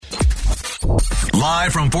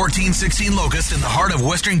Live from 1416 Locust in the heart of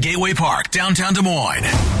Western Gateway Park, downtown Des Moines.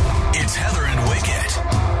 It's Heather and Wicket.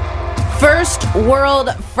 First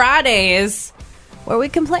World Fridays, where we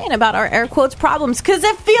complain about our air quotes problems because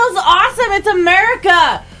it feels awesome. It's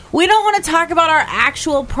America. We don't want to talk about our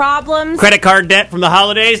actual problems. Credit card debt from the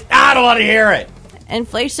holidays? I don't want to hear it.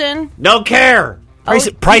 Inflation? Don't care.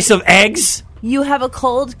 Price of eggs? You have a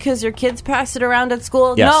cold because your kids pass it around at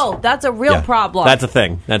school? Yes. No, that's a real problem. That's a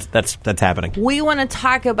thing. That's happening. We want to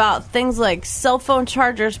talk about things like cell phone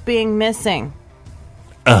chargers being missing.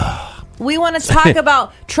 We want to talk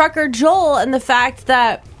about Trucker Joel and the fact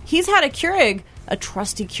that he's had a Keurig, a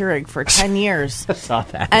trusty Keurig, for 10 years. I saw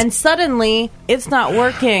that. And suddenly, it's not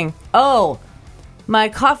working. Oh, my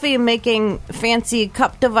coffee-making fancy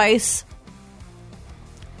cup device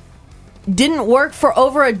didn't work for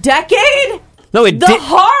over a decade? No, it the did.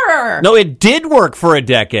 Horror! No, it did work for a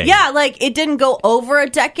decade. Yeah, like, it didn't go over a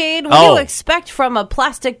decade. What do you expect from a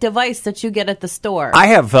plastic device that you get at the store? I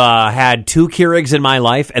have had 2 Keurigs in my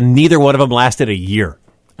life, and neither one of them lasted a year.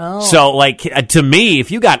 Oh. So, like, to me, if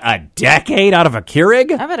you got a decade out of a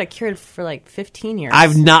Keurig... I've had a Keurig for, like, 15 years.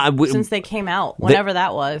 I've not... since they came out, whenever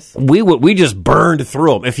that was. We just burned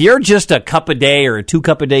through them. If you're just a cup a day or a 2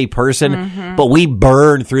 cup a day person, but we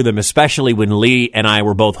burned through them, especially when Lee and I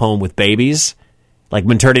were both home with babies, like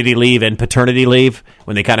maternity leave and paternity leave,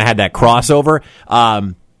 when they kind of had that crossover.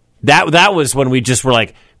 That was when we just were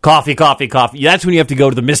like, coffee. That's when you have to go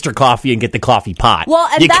to the Mr. Coffee and get the coffee pot. Well,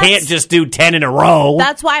 and you can't just do 10 in a row.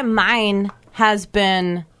 That's why mine has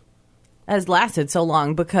lasted so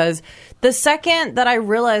long, because the second that I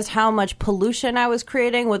realized how much pollution I was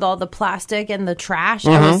creating with all the plastic and the trash,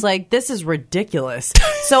 I was like, this is ridiculous.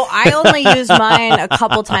 So I only use mine a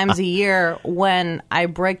couple times a year when I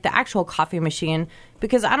break the actual coffee machine,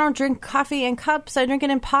 because I don't drink coffee in cups. I drink it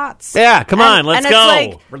in pots. Yeah, come on, let's go.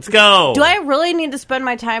 Like, let's go. Do I really need to spend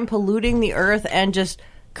my time polluting the earth and just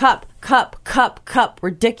cup?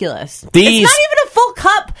 Ridiculous. It's not even a full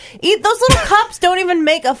cup. Those little cups don't even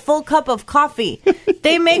make a full cup of coffee.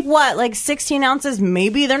 They make what, like 16 ounces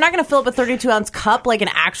maybe? They're not going to fill up a 32-ounce cup like an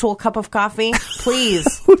actual cup of coffee.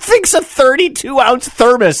 Please. Who thinks a 32-ounce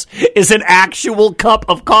thermos is an actual cup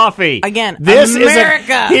of coffee? Again, this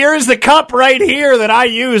America. Here's the cup right here that I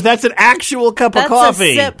use. That's an actual cup of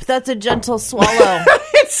coffee. That's a sip. That's a gentle swallow.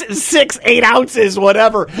 It's 6-8 ounces,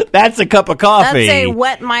 whatever. That's a cup of coffee. That's a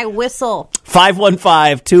wet my whistle.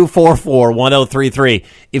 515-244-1033.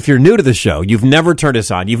 If you're new to the show, you've never turned us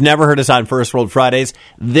on, you've never heard us on First World Fridays,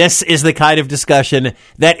 this is the kind of discussion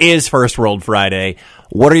that is First World Friday.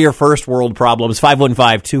 What are your first world problems?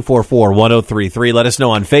 515-244-1033. Let us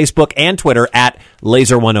know on Facebook and Twitter at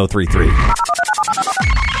Laser1033.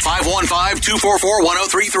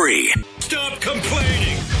 515-244-1033. Stop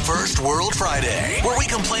complaining. First World Friday, where we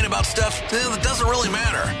complain about stuff that doesn't really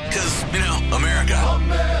matter. Because, America.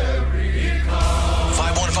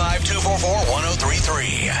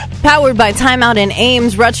 515-244-1033. Powered by Time Out in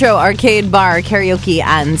Ames, Retro Arcade Bar, Karaoke,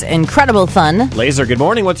 and Incredible Fun. Laser, good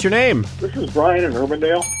morning. What's your name? This is Brian in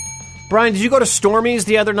Urbandale. Brian, did you go to Stormy's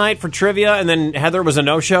the other night for trivia, and then Heather was a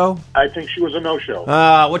no-show? I think she was a no-show.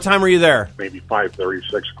 What time were you there? Maybe 5:30,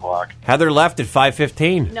 6 o'clock. Heather left at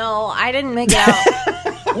 5:15. No, I didn't make it out.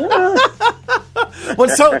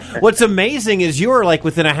 What's amazing is you were like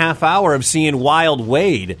within a half hour of seeing Wild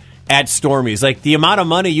Wade at Stormy's. Like, the amount of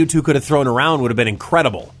money you two could have thrown around would have been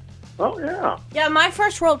incredible. Oh, yeah. Yeah, my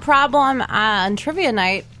first world problem on trivia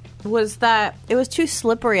night was that it was too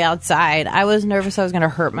slippery outside. I was nervous I was going to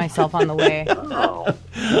hurt myself on the way. Oh.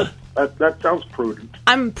 That sounds prudent.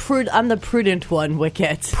 I'm the prudent one,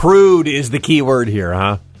 Wicket. Prude is the key word here,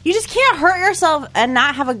 huh? You just can't hurt yourself and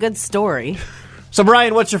not have a good story. So,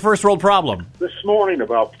 Brian, what's your first world problem? This morning,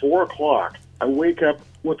 about 4 o'clock, I wake up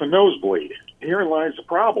with a nosebleed. Herein lies the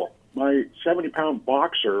problem. My 70-pound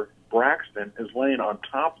boxer, Braxton, is laying on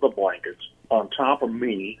top of the blankets, on top of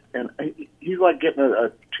me, and he's like getting a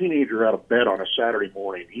teenager out of bed on a Saturday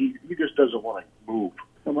morning. He just doesn't want to move.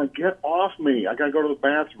 I'm like, get off me. I got to go to the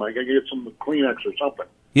bathroom. I got to get some Kleenex or something.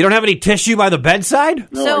 You don't have any tissue by the bedside?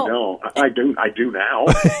 No, I don't. I do now.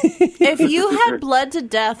 If you had bled to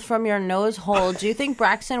death from your nose hole, do you think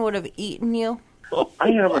Braxton would have eaten you?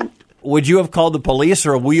 I haven't. Would you have called the police,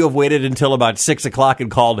 or would you have waited until about 6 o'clock and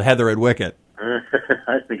called Heather and Wicket?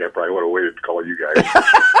 I think I probably would have waited to call you guys.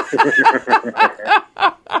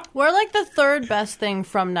 We're like the third best thing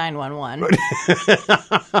from 911.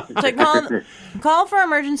 Like, call for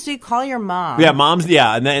emergency, call your mom. Yeah, mom's,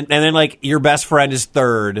 yeah. And then like, your best friend is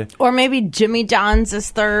third. Or maybe Jimmy John's is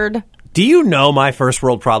third. Do you know my first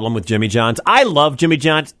world problem with Jimmy John's? I love Jimmy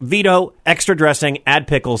John's. Vito, extra dressing, add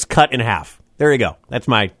pickles, cut in half. There you go. That's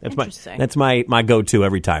my go-to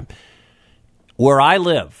every time. Where I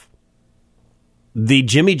live, the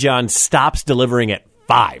Jimmy John's stops delivering at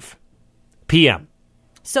 5 p.m.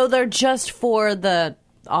 So they're just for the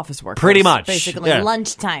office workers. Pretty much. Basically,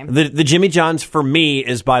 lunchtime. The Jimmy John's for me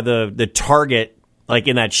is by the Target, like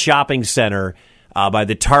in that shopping center. By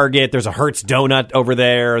the Target, there's a Hertz Donut over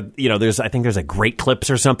there. I think there's a Great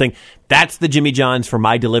Clips or something. That's the Jimmy John's for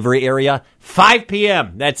my delivery area. 5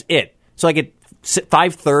 p.m. That's it. So I get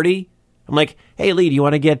 5:30. I'm like, hey, Lee, do you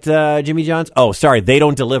want to get Jimmy John's? Oh, sorry, they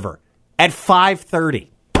don't deliver at 5:30.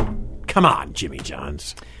 Come on, Jimmy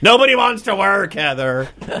John's. Nobody wants to work, Heather.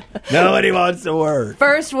 Nobody wants to work.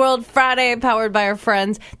 First World Friday, powered by our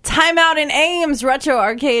friends Time Out in Ames, Retro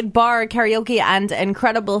Arcade Bar, Karaoke, and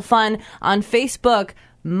Incredible Fun on Facebook.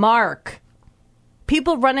 Mark,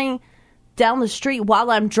 people running down the street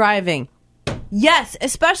while I'm driving. Yes,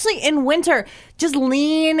 especially in winter, just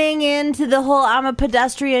leaning into the whole I'm a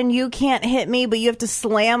pedestrian, you can't hit me, but you have to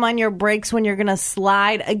slam on your brakes when you're going to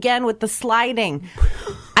slide. Again, with the sliding.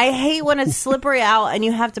 I hate when it's slippery out and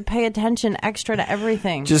you have to pay attention extra to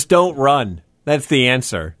everything. Just don't run. That's the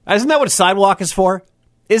answer. Isn't that what a sidewalk is for?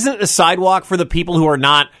 Isn't a sidewalk for the people who are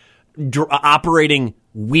not operating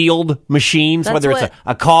wheeled machines, That's whether it's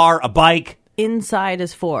a car, a bike? Inside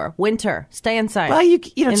is for winter. Stay inside. Well, it's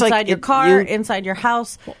inside like your car, inside your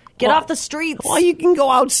house. Get off the streets. Well, you can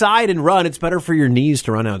go outside and run. It's better for your knees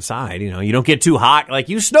to run outside. You don't get too hot. Like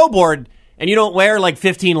you snowboard and you don't wear like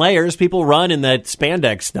 15 layers. People run in that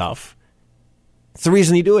spandex stuff. It's the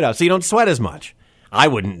reason you do it out, so you don't sweat as much. I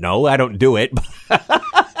wouldn't know. I don't do it.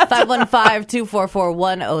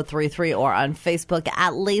 515-244-1033 or on Facebook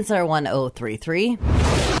at Laser1033.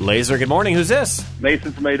 Laser, good morning. Who's this?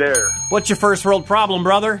 Mason from Adair. What's your first world problem,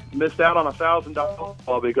 brother? Missed out on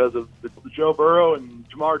 $1,000 because of Joe Burrow and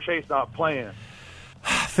Jamar Chase not playing.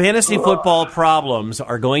 Fantasy football problems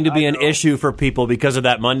are going to be an issue for people because of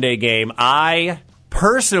that Monday game. I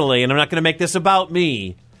personally, and I'm not going to make this about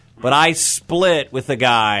me, but I split with the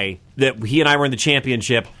guy that he and I were in the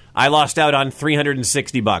championship. I lost out on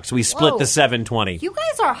 $360. We split the $720. You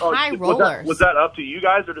guys are high rollers. Was that up to you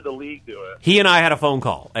guys, or did the league do it? He and I had a phone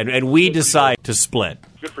call, and we decided to split.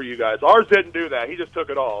 Good for you guys. Ours didn't do that. He just took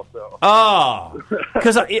it all. So. Oh,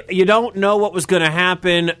 because you don't know what was going to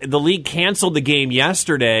happen. The league canceled the game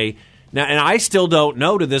yesterday. Now, and I still don't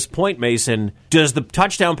know to this point, Mason, does the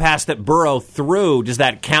touchdown pass that Burrow threw, does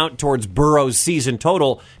that count towards Burrow's season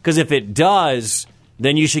total? Because if it does,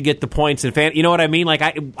 then you should get the points. You know what I mean? Like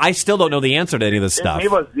I still don't know the answer to any of this stuff. It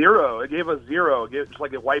gave us zero. Just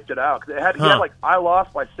like it wiped it out. He had I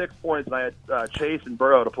lost by 6 points, and I had Chase and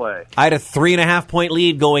Burrow to play. I had a 3.5-point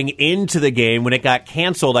lead going into the game. When it got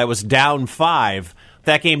canceled, I was down 5. If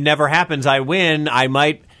that game never happens, I win.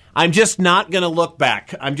 I'm just not going to look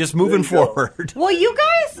back. I'm just moving forward. Well, you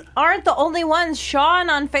guys aren't the only ones. Sean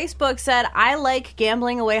on Facebook said, I like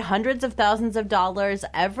gambling away hundreds of thousands of dollars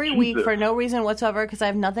every week for no reason whatsoever because I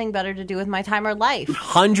have nothing better to do with my time or life.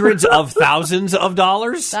 Hundreds of thousands of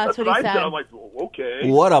dollars? That's what he said. I'm like, okay.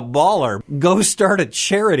 What a baller. Go start a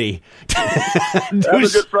charity. Have a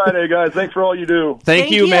good Friday, guys. Thanks for all you do.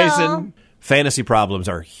 Thank you, Mason. Fantasy problems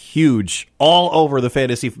are huge all over the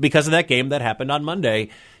fantasy because of that game that happened on Monday.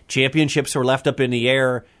 Championships were left up in the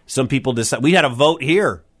air. Some people decided. We had a vote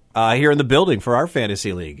here in the building for our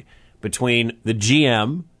fantasy league between the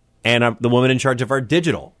GM and the woman in charge of our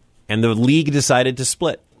digital. And the league decided to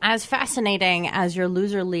split. As fascinating as your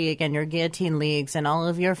loser league and your guillotine leagues and all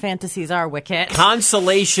of your fantasies are, Wicket.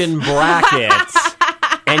 Consolation brackets.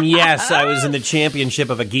 And yes, I was in the championship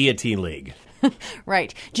of a guillotine league.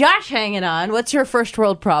 Right. Josh hanging on. What's your first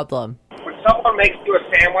world problem? When someone makes you a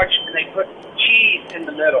sandwich and they put cheese in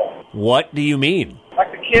the middle. What do you mean?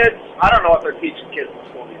 Like the kids, I don't know what they're teaching kids in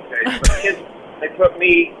school these days, but kids, they put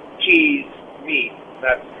meat, cheese, meat.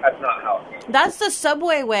 That's not how it goes. That's the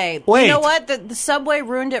Subway way. Wait. You know what? The Subway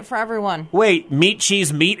ruined it for everyone. Wait, meat,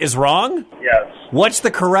 cheese, meat is wrong? Yes. What's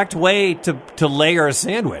the correct way to layer a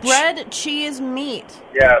sandwich? Bread, cheese, meat.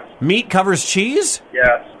 Yes. Meat covers cheese?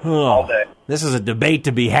 Yes. All day. This is a debate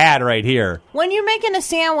to be had right here. When you're making a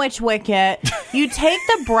sandwich, Wicket, you take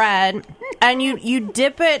the bread and you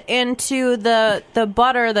dip it into the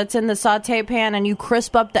butter that's in the saute pan and you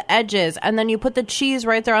crisp up the edges, and then you put the cheese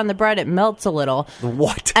right there on the bread. It melts a little.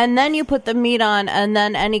 What? And then you put the meat on, and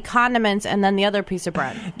then any condiments, and then the other piece of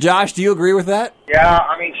bread. Josh, do you agree with that? Yeah,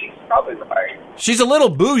 I mean, she's probably right. She's a little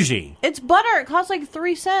bougie. It's butter. It costs like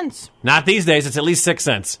 3 cents. Not these days. It's at least 6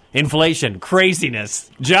 cents. Inflation. Craziness.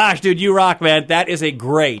 Josh, dude, you rock, man. That is a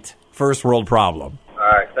great first world problem. All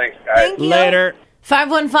right, thanks, guys. Thank you. Later.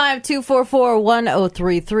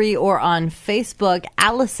 515-244-1033 or on Facebook,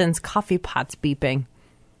 Allison's Coffee Pot's beeping.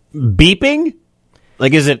 Beeping?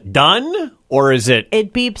 Like, is it done? Or is it...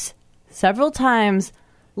 It beeps several times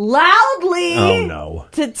loudly Oh, no.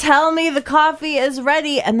 to tell me the coffee is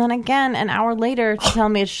ready, and then again an hour later to tell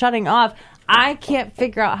me it's shutting off. I can't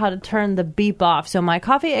figure out how to turn the beep off, so my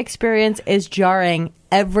coffee experience is jarring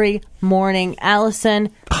every morning. Allison,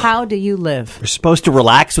 how do you live? You're supposed to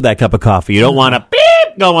relax with that cup of coffee. You don't want a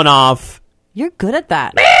beep going off. You're good at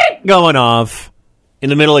that. Beep going off in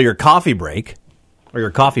the middle of your coffee break or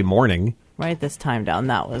your coffee morning. Write this time down.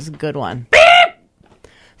 That was a good one.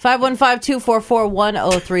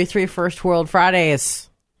 515-244-1033, First World Fridays.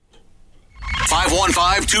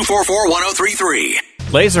 515-244-1033.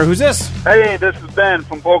 Laser, who's this? Hey, this is Ben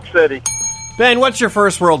from Polk City. Ben, what's your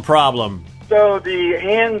first world problem? So the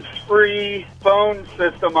hands-free phone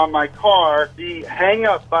system on my car, the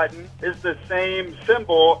hang-up button is the same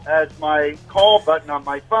symbol as my call button on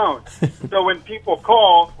my phone. So when people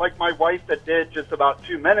call, like my wife that did just about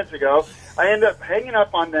 2 minutes ago, I end up hanging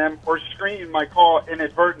up on them or screening my call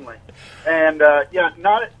inadvertently. And,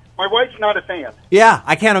 my wife's not a fan. Yeah,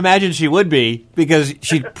 I can't imagine she would be because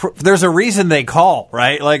there's a reason they call,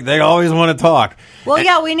 right? Like, they always want to talk. Well,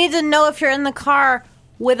 yeah, we need to know if you're in the car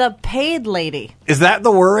with a paid lady. Is that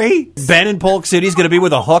the worry? Ben in Polk City is going to be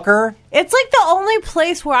with a hooker? It's like the only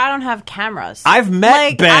place where I don't have cameras. I've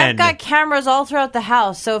met Ben. I've got cameras all throughout the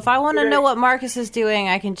house, so if I want to know what Marcus is doing,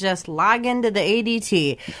 I can just log into the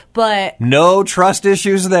ADT. But no trust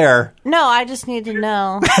issues there. No, I just need to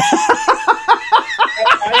know.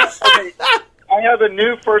 I have a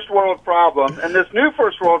new first world problem, and this new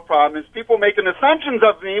first world problem is people making assumptions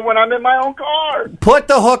of me when I'm in my own car. Put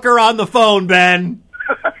the hooker on the phone, Ben.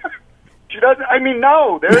 She doesn't. I mean,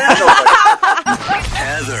 no, there is nobody.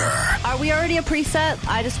 Heather. Are we already a preset?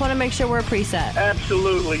 I just want to make sure we're a preset.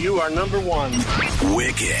 Absolutely, you are number one.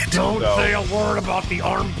 Wicket. Don't say a word about the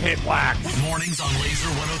armpit wax. Mornings on Laser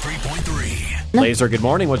 103.3. Laser, good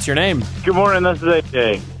morning. What's your name? Good morning, this is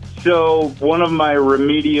AJ. So one of my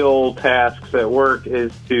remedial tasks at work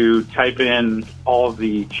is to type in all of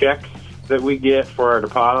the checks that we get for our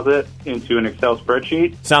deposit into an Excel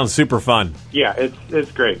spreadsheet. Sounds super fun. Yeah,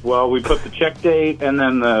 it's great. Well, we put the check date and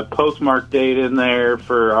then the postmark date in there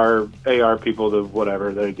for our AR people to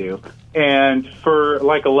whatever they do. And for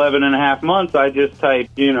like 11 and a half months, I just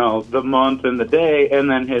type, the month and the day and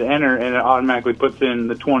then hit enter and it automatically puts in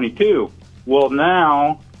the 22. Well,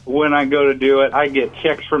 now when I go to do it, I get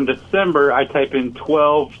checks from December. I type in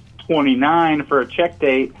 12/29 for a check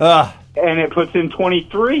date, and it puts in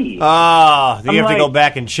 23. You have to go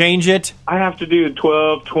back and change it? I have to do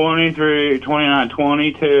 12, 23, 29,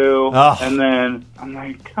 22, and then I'm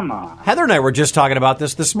like, come on. Heather and I were just talking about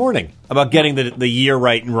this morning, about getting the year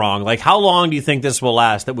right and wrong. Like, how long do you think this will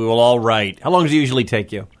last, that we will all write? How long does it usually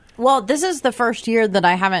take you? Well, this is the first year that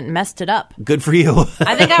I haven't messed it up. Good for you.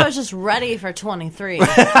 I think I was just ready for 23.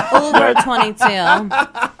 Over 22.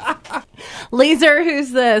 Laser,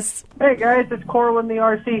 who's this? Hey, guys, it's Corwin, the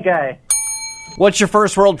RC guy. What's your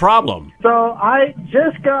first world problem? So I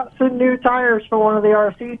just got some new tires for one of the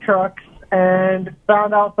RC trucks and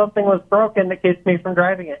found out something was broken that keeps me from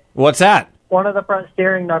driving it. What's that? One of the front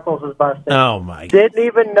steering knuckles is busted. Oh, my God. Didn't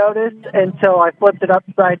even notice until I flipped it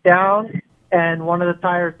upside down, and one of the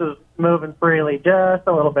tires was moving freely just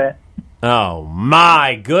a little bit. Oh,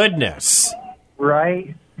 my goodness.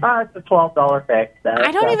 Right? It's a $12 fix.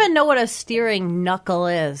 I don't even know what a steering knuckle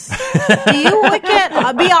is. Do you, Wicket?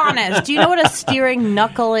 Be honest. Do you know what a steering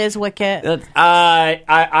knuckle is, Wicket?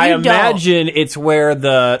 I imagine it's where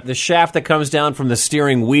the shaft that comes down from the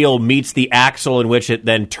steering wheel meets the axle in which it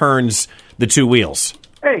then turns the two wheels.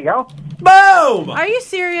 There you go. Boom! Are you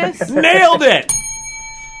serious? Nailed it!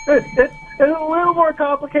 It's a little more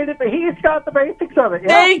complicated, but he's got the basics of it. Yeah?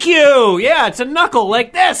 Thank you! Yeah, it's a knuckle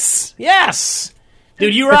like this. Yes!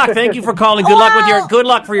 Dude, you rock. Thank you for calling. Good luck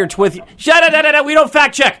for your Shut it! We don't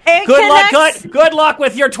fact check. Good luck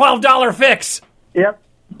with your $12 fix. Yep.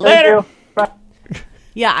 Later. Bye.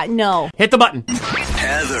 Yeah, no. Hit the button.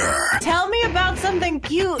 Heather. Tell me about something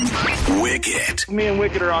cute. Wicket. Me and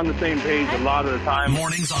Wicket are on the same page a lot of the time.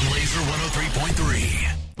 Mornings on Laser 103.3.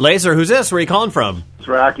 Laser, who's this? Where are you calling from? It's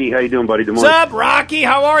Rocky. How you doing, buddy? Good What's up, Rocky?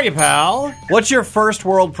 How are you, pal? What's your first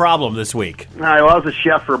world problem this week? Well, I was a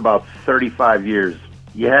chef for about 35 years.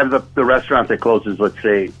 You have the restaurant that closes, let's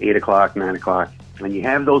say, 8 o'clock, 9 o'clock, and you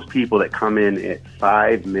have those people that come in at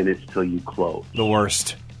 5 minutes till you close. The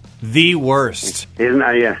worst. The worst.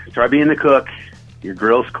 Try being the cook. Your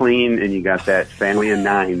grill's clean, and you got that family of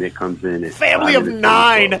 9 that comes in. At family of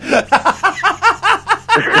 9!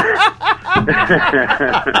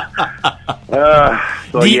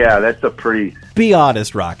 Yeah, that's a pretty... Be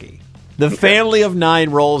honest, Rocky. The family of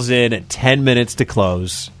 9 rolls in at 10 minutes to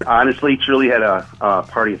close. Honestly, truly had a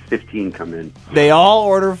party of 15 come in. They all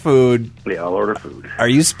order food. They all order food. Are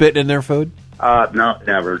you spitting in their food? No,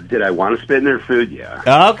 never. Did I want to spit in their food? Yeah.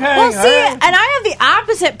 Okay. Well, see, and I have the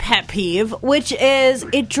opposite pet peeve, which is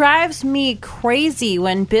it drives me crazy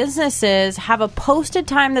when businesses have a posted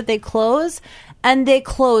time that they close, and they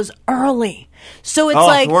close early. So it's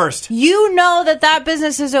like, the worst. You know that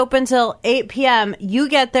business is open till 8 p.m. You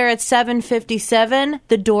get there at 7:57.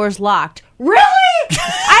 The door's locked. Really?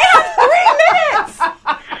 I have 3 minutes.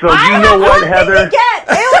 So you know what, Heather? It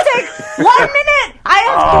will take 1 minute. I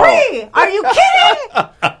have 3. Are you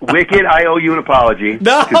kidding? Wicked, I owe you an apology.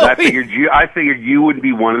 No. Because I figured you would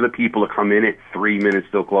be one of the people to come in at 3 minutes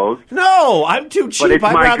till close. No, I'm too cheap. But it's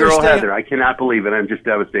I'd my rather girl, stay- Heather. I cannot believe it. I'm just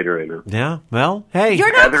devastated right now. Yeah, well, hey.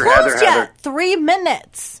 You're not Heather, closed yet. Heather. 3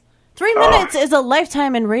 minutes. 3 minutes is a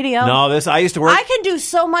lifetime in radio. No, I used to work. I can do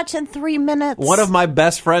so much in 3 minutes. One of my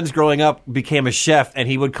best friends growing up became a chef, and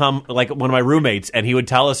he would come, like one of my roommates, and he would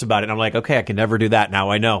tell us about it. And I'm like, okay, I can never do that. Now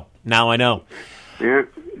I know. Yeah.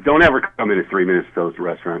 Don't ever come in at 3 minutes till the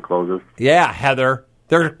restaurant closes. Yeah, Heather.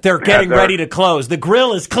 They're getting Heather. ready to close. The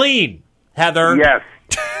grill is clean, Heather. Yes.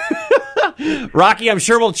 Rocky, I'm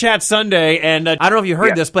sure we'll chat Sunday. And I don't know if you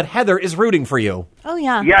heard this, but Heather is rooting for you. Oh,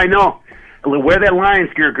 yeah. Yeah, I know. Wear that lion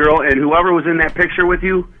scare, girl, and whoever was in that picture with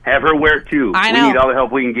you, have her wear it too. I know. We need all the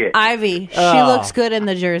help we can get. Ivy. She looks good in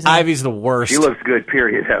the jersey. Ivy's the worst. She looks good,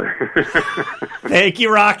 period, Heather. Thank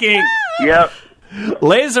you, Rocky. Yep.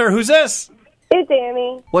 Laser, who's this? It's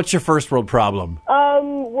Annie. What's your first world problem?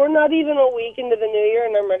 We're not even a week into the new year,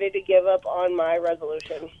 and I'm ready to give up on my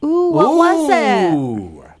resolution. Ooh, what was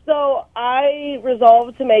it? So I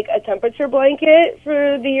resolved to make a temperature blanket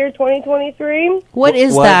for the year 2023. What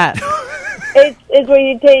is that? It's where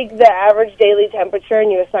you take the average daily temperature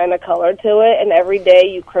and you assign a color to it, and every day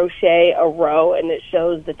you crochet a row, and it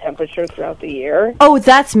shows the temperature throughout the year. Oh,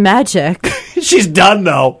 that's magic. She's done,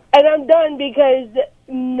 though. And I'm done because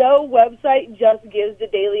no website just gives the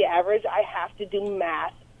daily average. I have to do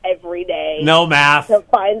math every day. No math. To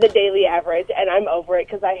find the daily average, and I'm over it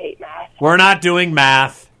because I hate math. We're not doing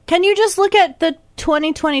math. Can you just look at the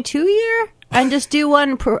 2022 year and just do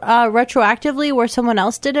one retroactively where someone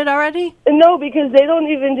else did it already? No, because they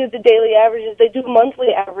don't even do the daily averages. They do monthly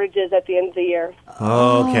averages at the end of the year.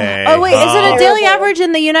 Okay. Oh, wait, is it a daily average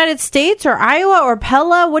in the United States or Iowa or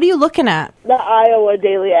Pella? What are you looking at? The Iowa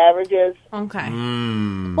daily averages. Okay.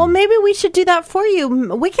 Well, maybe we should do that for you.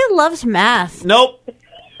 Wicked loves math. Nope.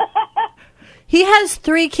 He has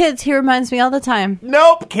 3 kids. He reminds me all the time.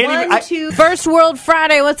 Nope. Can't One, two. First World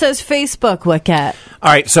Friday. What says Facebook, Wicket? All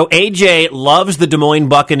right, so AJ loves the Des Moines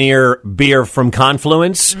Buccaneer beer from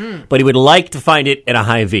Confluence, but he would like to find it at a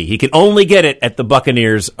Hy-Vee. He can only get it at the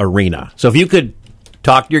Buccaneers Arena. So if you could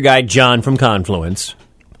talk to your guy, John, from Confluence,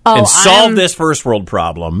 and solve this first world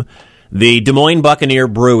problem, the Des Moines Buccaneer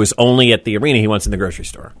brew is only at the arena. He wants in the grocery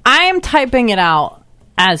store. I am typing it out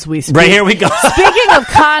as we speak. Right, here we go. Speaking of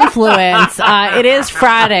Confluence, it is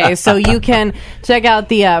Friday, so you can check out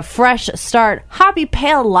the Fresh Start Hobby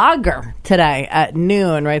Pale Lager today at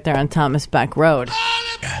noon right there on Thomas Beck Road.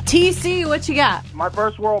 TC, what you got? My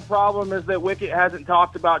first world problem is that Wicket hasn't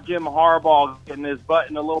talked about Jim Harbaugh getting his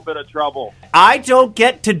butt in a little bit of trouble. I don't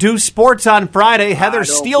get to do sports on Friday. Heather I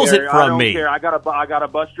don't steals care. it from I me. don't care. I gotta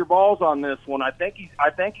bust your balls on this one. I think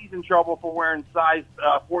he's in trouble for wearing size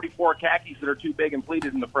 44 khakis that are too big and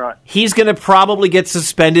pleated in the front. He's going to probably get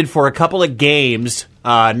suspended for a couple of games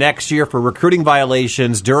next year for recruiting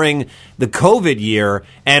violations during the COVID year,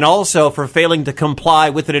 and also for failing to comply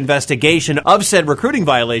with an investigation of said recruiting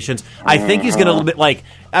violations. I think he's going to a little bit like,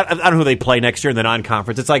 I don't know who they play next year in the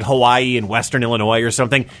non-conference. It's like Hawaii and Western Illinois or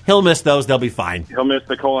something. He'll miss those. They'll be fine. He'll miss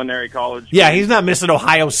the culinary college. Yeah, he's not missing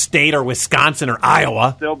Ohio State or Wisconsin or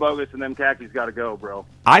Iowa. Still bogus, and them khakis got to go, bro.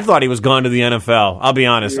 I thought he was gone to the NFL. I'll be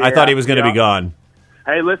honest. I thought he was going to be gone.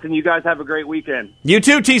 Hey, listen, you guys have a great weekend. You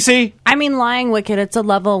too, TC. I mean, lying, Wicket, it's a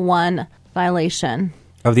level 1 violation.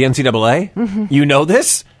 Of the NCAA? Mm-hmm. You know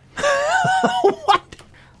this?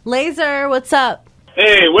 Laser, what's up?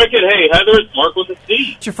 Hey, Wicked. Hey, Heather, it's Mark with a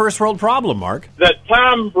C. What's your first world problem, Mark? That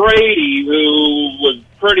Tom Brady, who was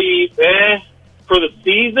pretty for the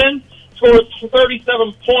season, scored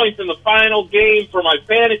 37 points in the final game for my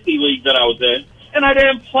fantasy league that I was in, and I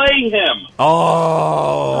didn't play him.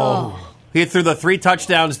 Oh. He threw the 3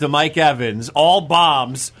 touchdowns to Mike Evans, all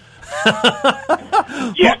bombs.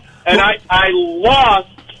 Yeah, and I lost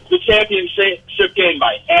the championship game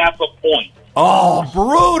by half a point. Oh,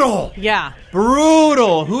 brutal. Yeah.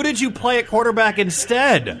 Brutal. Who did you play at quarterback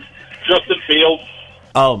instead? Justin Fields.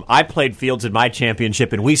 I played Fields in my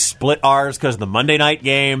championship, and we split ours because of the Monday night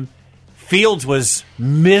game. Fields was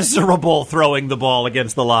miserable throwing the ball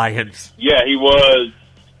against the Lions. Yeah, he was.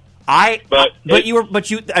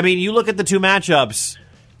 You look at the two matchups,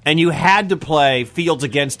 and you had to play Fields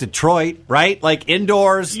against Detroit, right? Like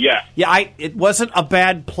indoors. Yeah. It wasn't a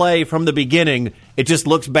bad play from the beginning. It just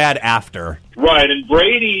looks bad after. Right, and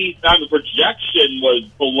Brady on the projection was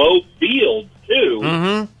below Fields too.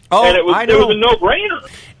 Mm-hmm. Oh, and it was a no-brainer.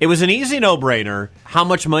 It was an easy no-brainer. How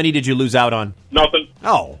much money did you lose out on? Nothing.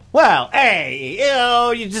 Oh, well, hey,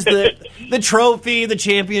 you just the trophy, the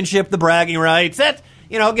championship, the bragging rights.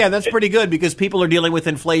 Again, that's pretty good because people are dealing with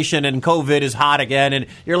inflation and COVID is hot again, and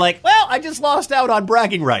you're like, well, I just lost out on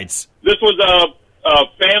bragging rights. This was a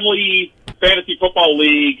family fantasy football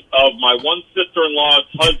league of my one sister-in-law's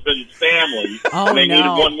husband's family. Oh, they needed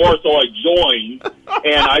one more, so I joined,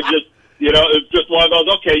 and I just... it's just one of those,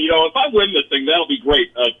 okay, if I win this thing, that'll be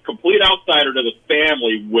great. A complete outsider to the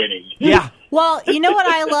family winning. Yeah. Well, you know what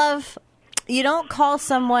I love? You don't call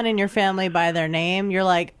someone in your family by their name. You're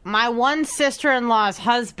like, my one sister-in-law's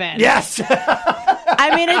husband. Yes.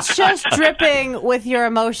 I mean, it's just dripping with your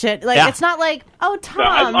emotion. It's not like, oh,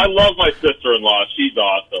 Tom. I love my sister-in-law. She's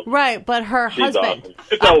awesome. Right, but her She's husband. Awesome.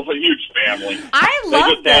 It's a huge family. I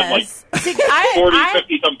love they just this. Have 40,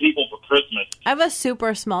 50-some people for Christmas. I have a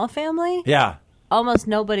super small family. Yeah. Almost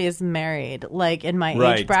nobody is married, in my age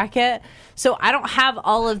Right. bracket. So I don't have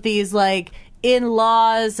all of these,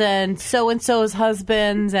 in-laws and so-and-so's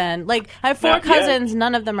husbands. And, I have 4 cousins.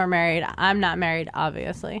 None of them are married. I'm not married,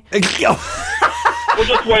 obviously. We're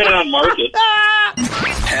just waiting on Marcus.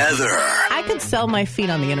 Heather. I could sell my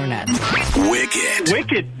feet on the internet.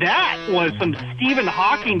 Wicked. That was some Stephen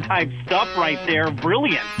Hawking type stuff right there.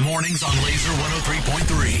 Brilliant. Mornings on Laser 103.3.